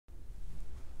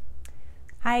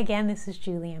Hi again, this is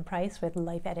Julianne Price with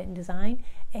Life Edit and Design,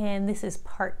 and this is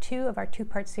part 2 of our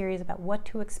two-part series about what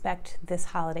to expect this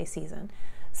holiday season.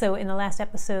 So in the last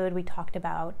episode, we talked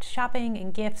about shopping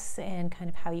and gifts and kind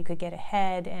of how you could get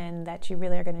ahead, and that you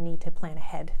really are going to need to plan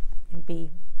ahead and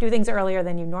do things earlier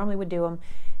than you normally would do them,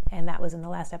 and that was in the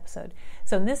last episode.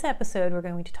 So in this episode, we're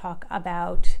going to talk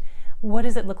about what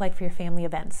does it look like for your family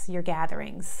events, your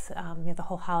gatherings, the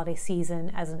whole holiday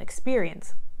season as an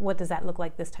experience. What does that look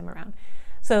like this time around?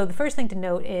 So the first thing to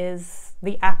note is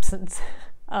the absence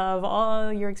of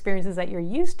all your experiences that you're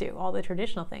used to, all the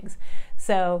traditional things.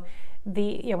 So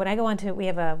when I go onto, we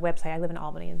have a website, I live in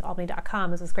Albany, and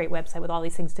albany.com is this great website with all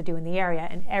these things to do in the area,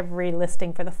 and every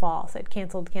listing for the fall said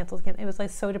canceled. It was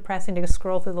like so depressing to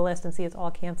scroll through the list and see it's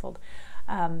all canceled.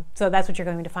 So that's what you're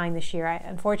going to find this year.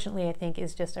 Unfortunately, I think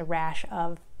is just a rash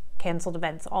of canceled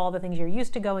events, all the things you're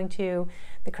used to going to,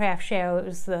 the craft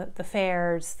shows, the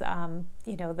fairs,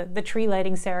 the tree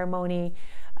lighting ceremony,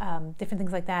 different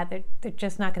things like that. They're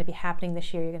just not going to be happening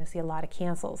this year. You're going to see a lot of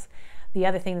cancels. The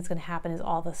other thing that's going to happen is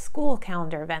all the school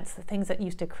calendar events, the things that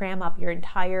used to cram up your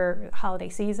entire holiday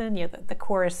season, the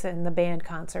chorus and the band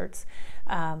concerts,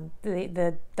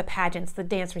 the pageants, the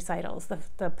dance recitals,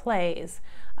 the plays,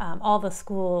 all the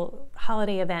school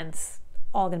holiday events,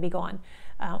 all going to be gone.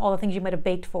 All the things you might have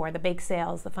baked for, the bake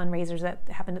sales, the fundraisers that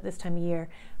happened at this time of year,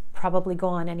 probably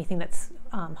gone. Anything that's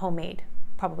homemade,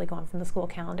 probably gone from the school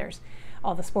calendars.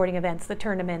 All the sporting events, the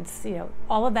tournaments,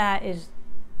 all of that is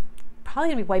probably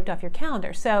going to be wiped off your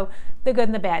calendar. So the good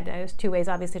and the bad. There's two ways,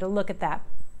 obviously, to look at that.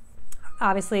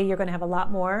 Obviously, you're going to have a lot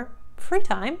more free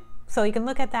time. So you can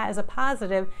look at that as a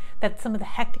positive, that some of the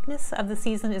hecticness of the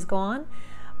season is gone.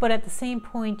 But at the same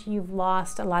point, you've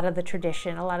lost a lot of the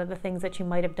tradition, a lot of the things that you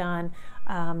might have done.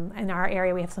 In our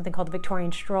area, we have something called the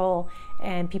Victorian Stroll,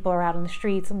 and people are out on the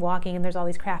streets and walking, and there's all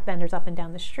these craft vendors up and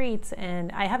down the streets.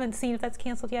 And I haven't seen if that's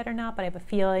canceled yet or not, but I have a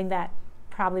feeling that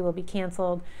probably will be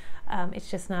canceled.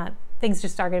 It's just not, things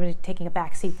just are going to be taking a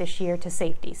back seat this year to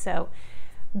safety. So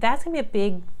that's going to be a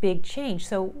big, big change.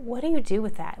 So what do you do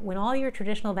with that? When all your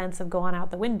traditional events have gone out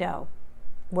the window,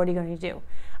 what are you going to do?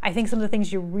 I think some of the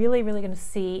things you're really, really going to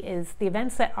see is the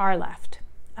events that are left,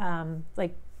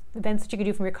 like events that you can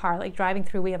do from your car, like driving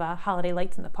through. We have a holiday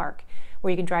lights in the park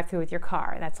where you can drive through with your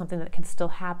car. That's something that can still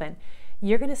happen.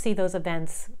 You're going to see those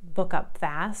events book up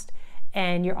fast,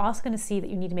 and you're also going to see that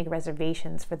you need to make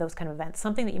reservations for those kind of events.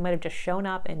 Something that you might have just shown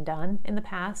up and done in the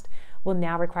past will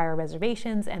now require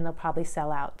reservations, and they'll probably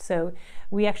sell out. So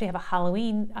we actually have a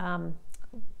Halloween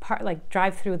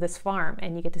drive through this farm,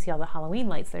 and you get to see all the Halloween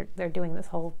lights. They're doing this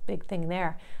whole big thing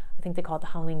there. I think they call it the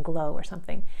Halloween Glow or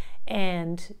something.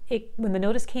 And when the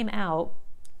notice came out,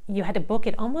 you had to book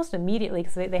it almost immediately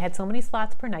because they had so many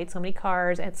slots per night, so many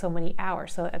cars, and so many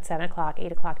hours. So at 7 o'clock,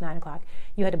 8 o'clock, 9 o'clock,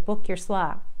 you had to book your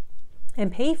slot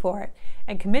and pay for it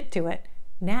and commit to it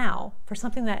now for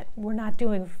something that we're not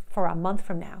doing for a month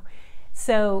from now.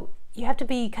 So you have to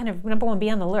be kind of, number one, be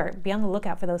on the alert, be on the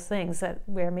lookout for those things that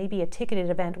where maybe a ticketed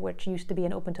event, which used to be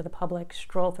an open to the public,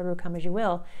 stroll through, come as you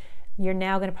will, you're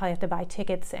now going to probably have to buy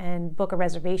tickets and book a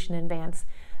reservation in advance.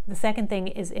 The second thing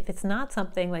is, if it's not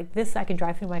something like this, I can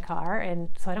drive through my car, and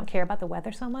so I don't care about the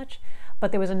weather so much.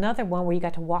 But there was another one where you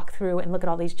got to walk through and look at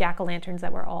all these jack-o'-lanterns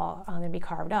that were all going to be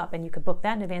carved up, and you could book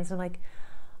that in advance. And I'm like,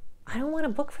 I don't want to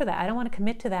book for that. I don't want to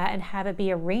commit to that and have it be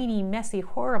a rainy, messy,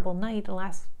 horrible night. The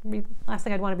last thing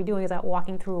I'd want to be doing is out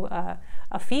walking through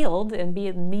a field and be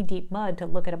in knee-deep mud to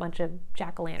look at a bunch of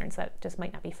jack-o'-lanterns. That just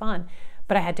might not be fun.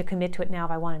 But I had to commit to it now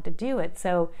if I wanted to do it.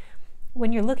 So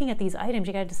when you're looking at these items,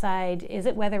 you got to decide, is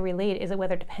it weather related? Is it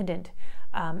weather dependent?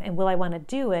 And will I want to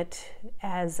do it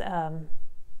as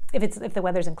if the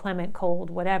weather's inclement, cold,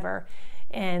 whatever?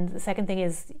 And the second thing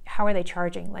is, how are they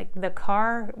charging? Like the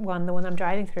car one, the one I'm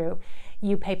driving through,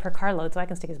 you pay per car load, so I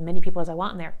can stick as many people as I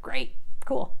want in there. Great,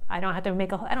 cool. I don't have to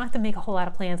make a whole lot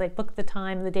of plans. I book the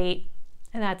time, the date,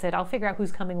 and that's it. I'll figure out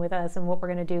who's coming with us and what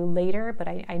we're going to do later. But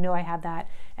I know I have that,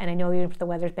 and I know even if the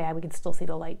weather's bad, we can still see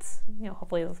the lights.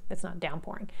 Hopefully it's not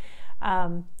downpouring.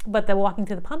 But the walking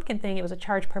through the pumpkin thing, it was a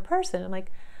charge per person. I'm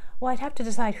like, well, I'd have to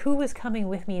decide who was coming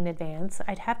with me in advance.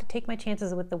 I'd have to take my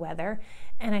chances with the weather,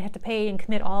 and I'd have to pay and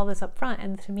commit all this up front.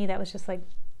 And to me, that was just like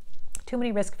too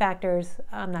many risk factors.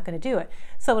 I'm not going to do it.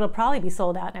 So it'll probably be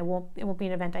sold out, and it won't be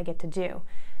an event I get to do.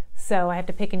 So I have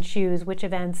to pick and choose which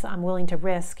events I'm willing to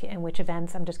risk and which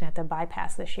events I'm just going to have to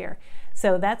bypass this year.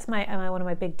 So that's one of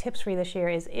my big tips for you this year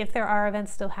is, if there are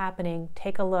events still happening,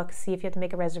 take a look, see if you have to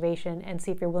make a reservation, and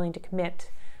see if you're willing to commit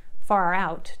far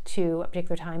out to a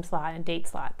particular time slot and date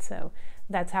slot. So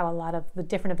that's how a lot of the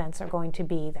different events are going to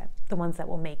be, that the ones that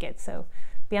will make it. So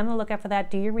be on the lookout for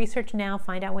that. Do your research now,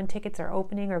 find out when tickets are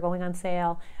opening or going on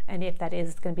sale, and if that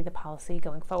is going to be the policy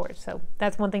going forward. So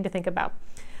that's one thing to think about.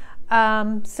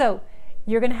 So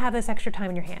you're going to have this extra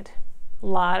time in your hand. A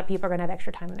lot of people are going to have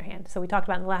extra time in their hand. So we talked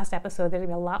about in the last episode, there's going to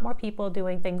be a lot more people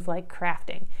doing things like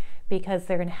crafting because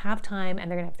they're going to have time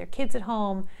and they're going to have their kids at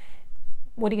home.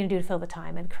 What are you going to do to fill the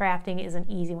time? And crafting is an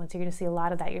easy one. So you're going to see a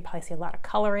lot of that. You'll probably see a lot of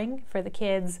coloring for the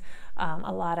kids,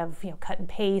 a lot of cut and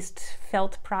paste,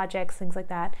 felt projects, things like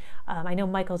that. I know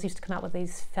Michael's used to come out with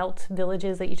these felt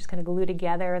villages that you just kind of glue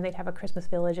together, and they'd have a Christmas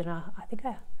village and I think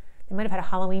they might have had a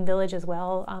Halloween village as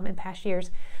well in past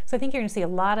years. So I think you're going to see a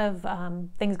lot of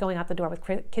things going out the door with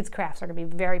kids' crafts are going to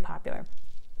be very popular.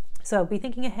 So be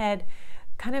thinking ahead.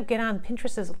 Kind of get on.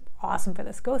 Pinterest is awesome for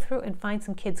this. Go through and find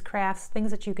some kids' crafts,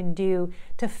 things that you can do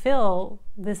to fill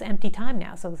this empty time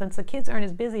now. So since the kids aren't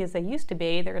as busy as they used to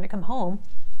be, they're going to come home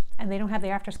and they don't have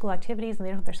their after-school activities and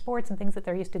they don't have their sports and things that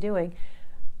they're used to doing.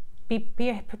 Be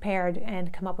prepared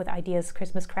and come up with ideas,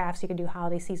 Christmas crafts. You can do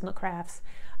holiday seasonal crafts.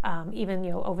 Even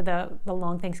over the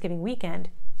long Thanksgiving weekend,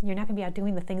 you're not going to be out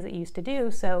doing the things that you used to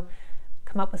do. So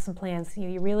come up with some plans.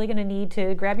 You're really going to need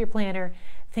to grab your planner,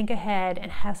 think ahead,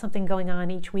 and have something going on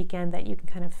each weekend that you can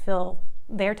kind of fill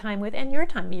their time with and your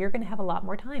time. You're going to have a lot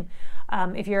more time.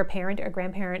 If you're a parent or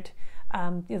grandparent,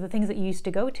 the things that you used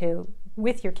to go to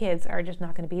with your kids are just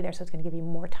not going to be there. So it's going to give you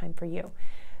more time for you.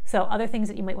 So other things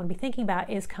that you might want to be thinking about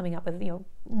is coming up with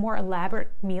more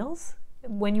elaborate meals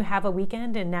when you have a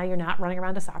weekend and now you're not running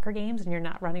around to soccer games and you're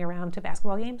not running around to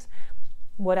basketball games.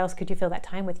 What else could you fill that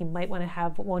time with? You might want to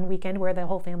have one weekend where the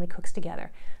whole family cooks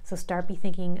together. So start be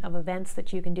thinking of events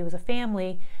that you can do as a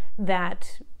family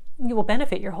that you will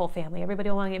benefit your whole family. Everybody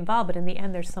will want to get involved, but in the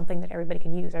end, there's something that everybody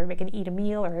can use. Everybody can eat a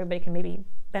meal, or everybody can maybe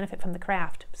benefit from the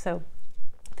craft. So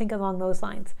think along those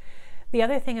lines. The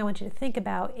other thing I want you to think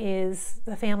about is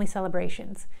the family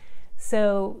celebrations.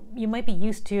 So you might be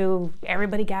used to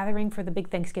everybody gathering for the big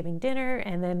Thanksgiving dinner,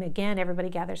 and then again, everybody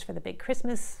gathers for the big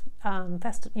Christmas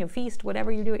feast,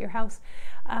 whatever you do at your house.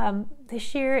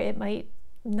 This year, you might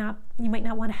not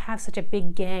want to have such a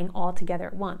big gang all together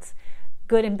at once.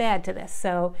 Good and bad to this.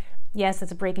 So yes,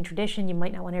 it's a break in tradition. You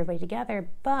might not want everybody together,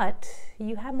 but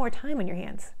you have more time on your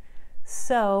hands.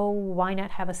 So why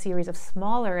not have a series of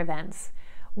smaller events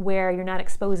where you're not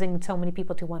exposing so many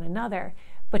people to one another,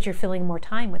 but you're filling more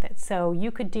time with it. So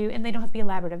you could do, and they don't have to be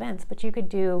elaborate events, but you could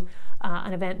do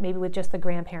an event maybe with just the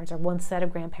grandparents or one set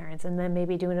of grandparents, and then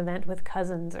maybe do an event with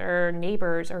cousins or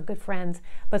neighbors or good friends,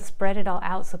 but spread it all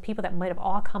out so people that might have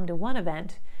all come to one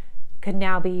event could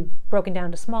now be broken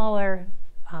down to smaller,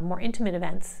 more intimate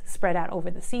events spread out over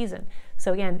the season.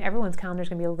 So again, everyone's calendar is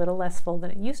going to be a little less full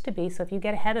than it used to be. So if you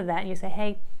get ahead of that and you say,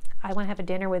 hey, I want to have a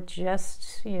dinner with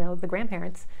just the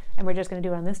grandparents, and we're just going to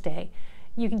do it on this day,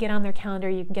 you can get on their calendar,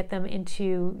 you can get them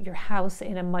into your house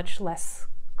in a much less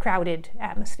crowded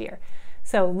atmosphere.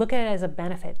 So look at it as a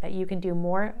benefit that you can do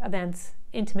more events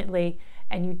intimately,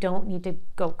 and you don't need to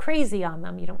go crazy on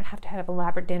them. You don't have to have an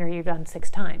elaborate dinner you've done 6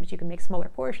 times. You can make smaller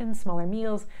portions, smaller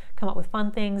meals, come up with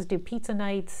fun things, do pizza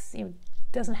nights. It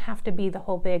doesn't have to be the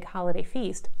whole big holiday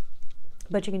feast,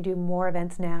 but you can do more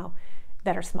events now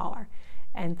that are smaller.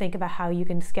 And think about how you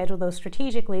can schedule those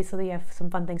strategically so that you have some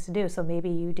fun things to do. So maybe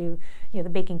you do, the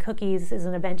baking cookies is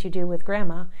an event you do with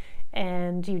grandma,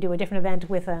 and you do a different event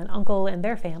with an uncle and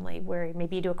their family, where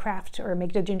maybe you do a craft or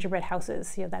make the gingerbread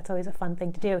houses. That's always a fun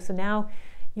thing to do. So now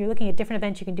you're looking at different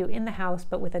events you can do in the house,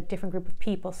 but with a different group of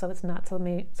people. So it's not so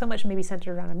much maybe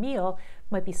centered around a meal,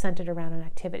 might be centered around an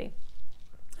activity.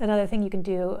 Another thing you can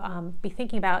do, be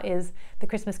thinking about is the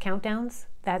Christmas countdowns.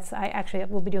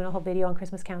 We'll be doing a whole video on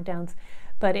Christmas countdowns,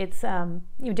 but it's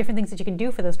different things that you can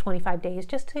do for those 25 days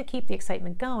just to keep the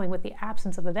excitement going. With the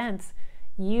absence of events,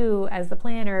 you as the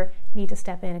planner need to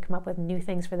step in and come up with new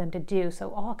things for them to do.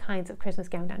 So all kinds of Christmas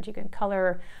countdowns. You can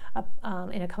color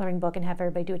in a coloring book and have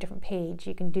everybody do a different page.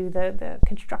 You can do the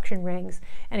construction rings.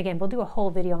 And again, we'll do a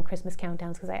whole video on Christmas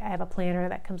countdowns because I have a planner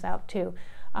that comes out too.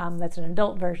 That's an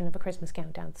adult version of a Christmas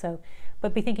countdown. So,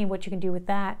 but be thinking what you can do with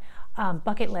that.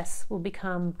 Bucket lists will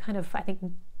become kind of, I think,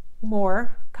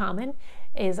 more common.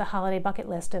 Is a holiday bucket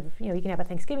list of, you can have a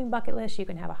Thanksgiving bucket list, you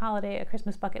can have a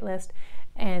Christmas bucket list,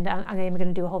 and I'm going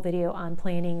to do a whole video on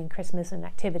planning and Christmas and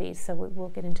activities, so we'll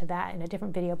get into that in a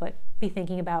different video, but be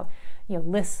thinking about,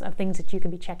 lists of things that you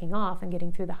can be checking off and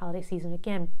getting through the holiday season.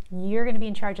 Again, you're going to be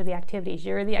in charge of the activities.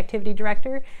 You're the activity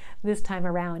director this time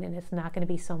around, and it's not going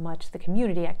to be so much the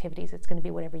community activities. It's going to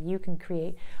be whatever you can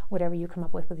create, whatever you come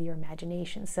up with your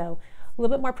imagination. So a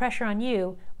little bit more pressure on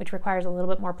you, which requires a little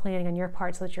bit more planning on your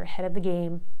part so that you're ahead of the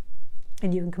game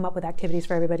and you can come up with activities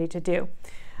for everybody to do.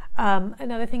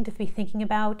 Another thing to be thinking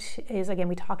about is, again,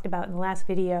 we talked about in the last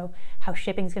video how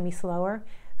shipping is going to be slower.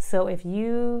 So if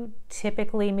you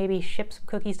typically maybe ship some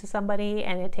cookies to somebody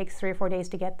and it takes 3 or 4 days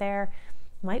to get there,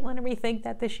 might want to rethink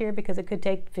that this year, because it could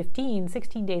take 15,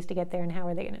 16 days to get there, and how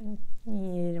are they going to,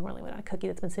 you don't really want a cookie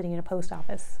that's been sitting in a post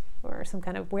office or some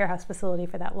kind of warehouse facility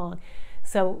for that long.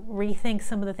 So rethink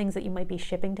some of the things that you might be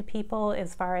shipping to people,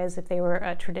 as far as if they were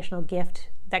a traditional gift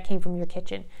that came from your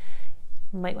kitchen.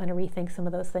 You might want to rethink some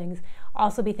of those things.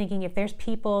 Also be thinking, if there's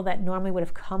people that normally would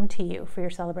have come to you for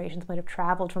your celebrations, might have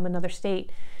traveled from another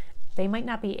state, they might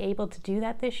not be able to do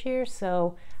that this year.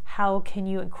 So how can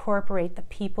you incorporate the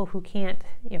people who can't,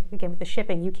 again with the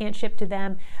shipping, you can't ship to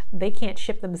them, they can't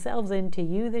ship themselves into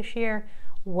you this year.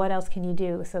 What else can you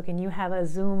do? So can you have a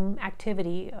Zoom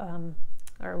activity,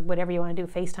 or whatever you want to do,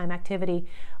 FaceTime activity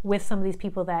with some of these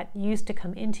people that used to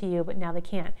come into you, but now they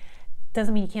can't?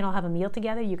 Doesn't mean you can't all have a meal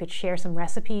together. You could share some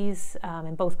recipes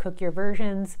and both cook your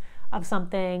versions of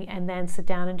something, and then sit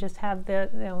down and just have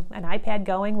an iPad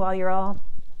going while you're all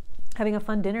having a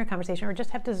fun dinner conversation, or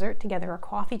just have dessert together or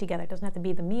coffee together. It doesn't have to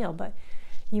be the meal, but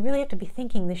you really have to be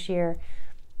thinking this year,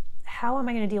 how am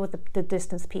I going to deal with the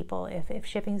distance people? If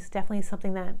shipping is definitely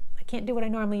something that I can't do what I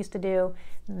normally used to do,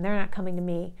 and they're not coming to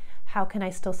me, how can I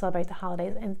still celebrate the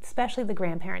holidays? And especially the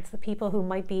grandparents, the people who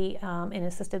might be in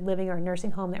assisted living or a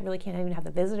nursing home that really can't even have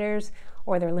the visitors,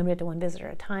 or they're limited to one visitor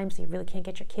at a time, so you really can't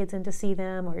get your kids in to see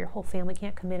them, or your whole family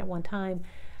can't come in at one time.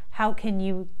 How can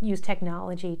you use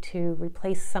technology to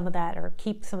replace some of that, or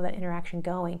keep some of that interaction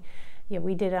going?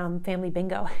 We did family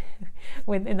bingo.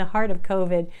 In the heart of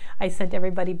COVID, I sent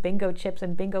everybody bingo chips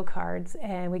and bingo cards,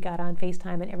 and we got on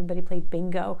FaceTime and everybody played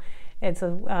bingo. And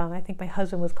so I think my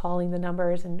husband was calling the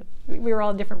numbers, and we were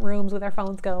all in different rooms with our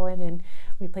phones going, and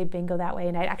we played bingo that way.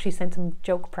 And I actually sent some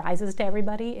joke prizes to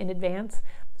everybody in advance,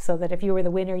 so that if you were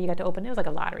the winner, you got to open, it was like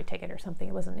a lottery ticket or something.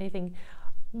 It wasn't anything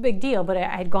big deal, but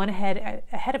I had gone ahead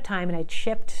of time, and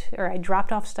I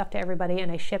dropped off stuff to everybody,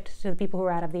 and I shipped to the people who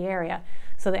were out of the area,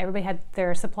 so that everybody had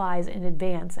their supplies in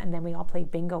advance, and then we all played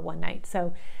bingo one night.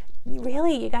 So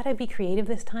really, you got to be creative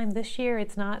this time. This year,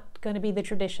 it's not going to be the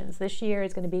traditions. This year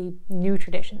is going to be new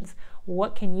traditions.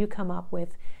 What can you come up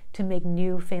with to make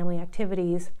new family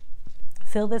activities?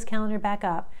 Fill this calendar back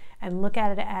up and look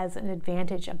at it as an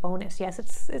advantage, a bonus. Yes,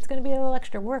 it's going to be a little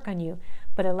extra work on you,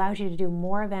 but it allows you to do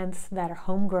more events that are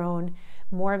homegrown,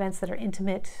 more events that are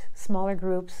intimate, smaller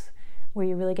groups, where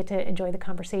you really get to enjoy the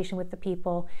conversation with the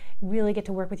people, really get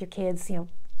to work with your kids.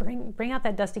 Bring out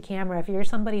that dusty camera. If you're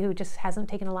somebody who just hasn't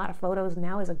taken a lot of photos,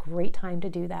 now is a great time to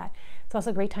do that. It's also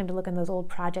a great time to look in those old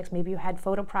projects. Maybe you had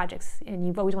photo projects and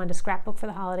you've always wanted to scrapbook for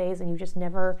the holidays and you just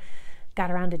never got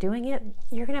around to doing it.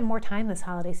 You're gonna have more time this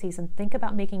holiday season. Think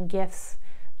about making gifts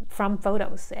from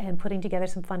photos and putting together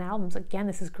some fun albums. Again,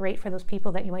 this is great for those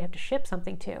people that you might have to ship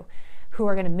something to, who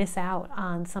are going to miss out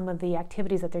on some of the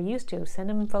activities that they're used to. Send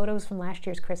them photos from last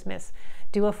year's Christmas.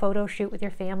 Do a photo shoot with your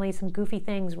family, some goofy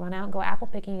things. Run out and go apple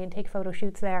picking and take photo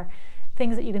shoots there.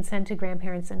 Things that you can send to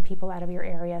grandparents and people out of your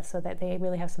area, so that they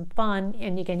really have some fun.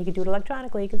 And again, you can do it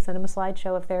electronically. You can send them a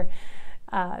slideshow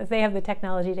if they have the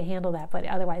technology to handle that. But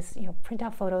otherwise, print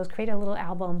out photos, create a little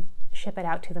album, ship it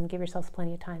out to them. Give yourselves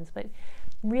plenty of time. But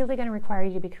really going to require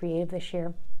you to be creative this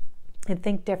year and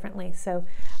think differently. So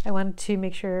I wanted to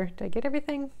make sure, did I get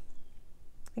everything?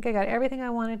 I think I got everything I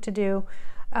wanted to do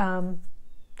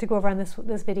to go over on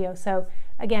this video. So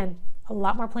again, a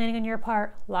lot more planning on your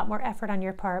part, a lot more effort on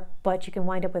your part, but you can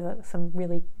wind up with some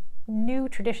really new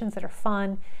traditions that are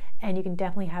fun, and you can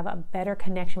definitely have a better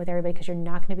connection with everybody, because you're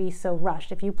not going to be so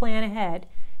rushed. If you plan ahead,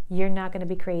 you're not going to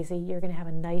be crazy. You're going to have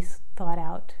a nice thought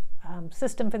out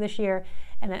system for this year,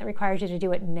 and that requires you to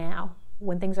do it now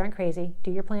when things aren't crazy.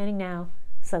 Do your planning now,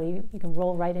 so you can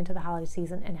roll right into the holiday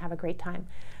season and have a great time.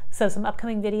 So some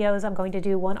upcoming videos, I'm going to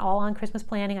do one all on Christmas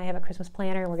planning. I have a Christmas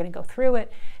planner, and we're going to go through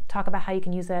it, talk about how you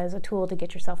can use that as a tool to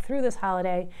get yourself through this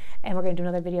holiday. And we're going to do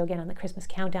another video again on the Christmas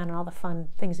countdown and all the fun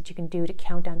things that you can do to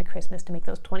count down to Christmas to make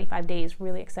those 25 days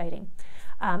really exciting.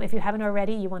 If you haven't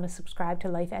already, you want to subscribe to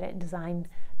Life Edit and Design,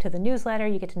 to the newsletter.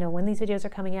 You get to know when these videos are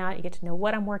coming out. You get to know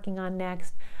what I'm working on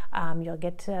next. You'll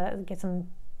get to get some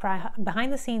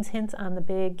behind the scenes hints on the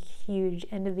big, huge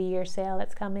end of the year sale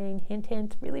that's coming. Hint,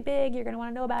 hint, really big. You're going to want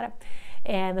to know about it.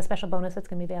 And the special bonus that's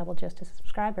going to be available just to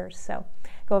subscribers. So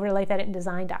go over to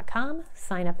lifeeditanddesign.com,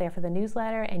 sign up there for the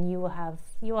newsletter, and you will have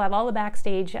all the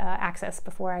backstage access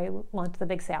before I launch the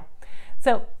big sale.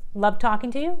 So love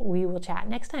talking to you. We will chat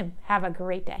next time. Have a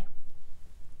great day.